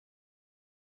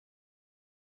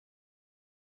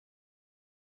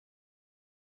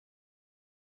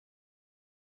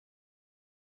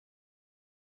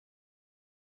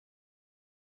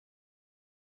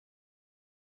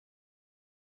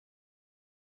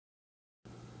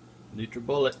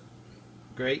Nutribullet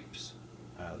grapes.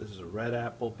 This is a red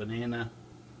apple, banana,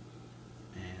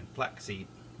 and flaxseed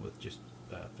with just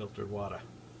filtered water.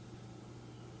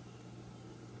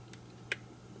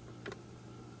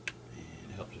 And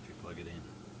it helps if you plug it in.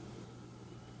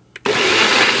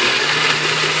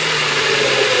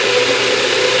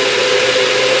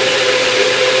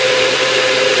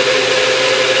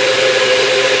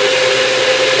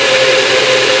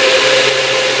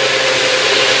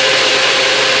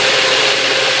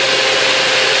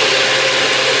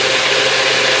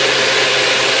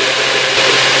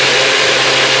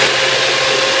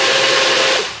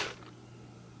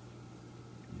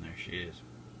 She is.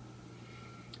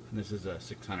 And this is a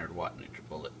 600 watt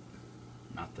Nutribullet,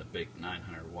 not the big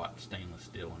 900 watt stainless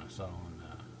steel one I saw on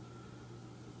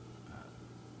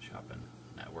Shopping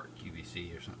Network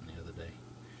QVC or something the other day.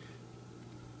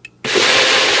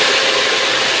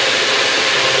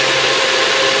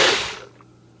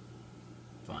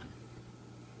 Fun.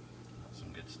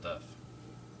 Some good stuff.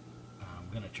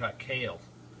 I'm going to try kale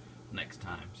next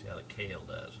time, see how the kale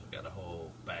does. We've got a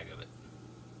whole bag of it.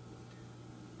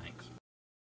 Thanks.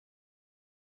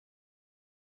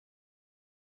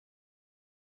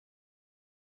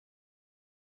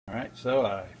 Alright, so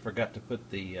I forgot to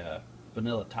put the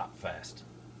vanilla Toppfast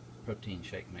protein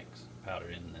shake mix powder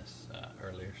in this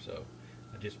earlier, so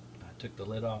I took the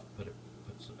lid off, put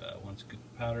 1 scoop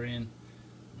of powder in.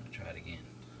 I'm going to try it again.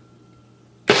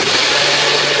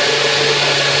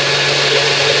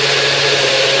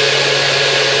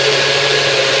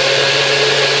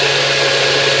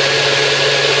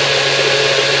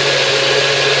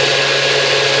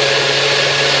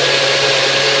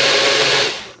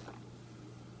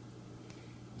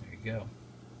 Go.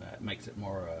 That makes it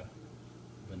more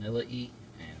vanilla-y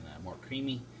and more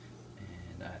creamy,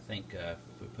 and I think if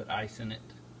we put ice in it,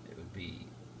 it would be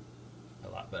a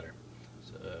lot better.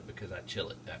 So because I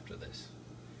chill it after this,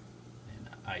 and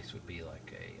ice would be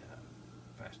like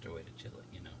a faster way to chill it,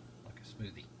 you know, like a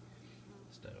smoothie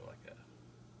instead of like a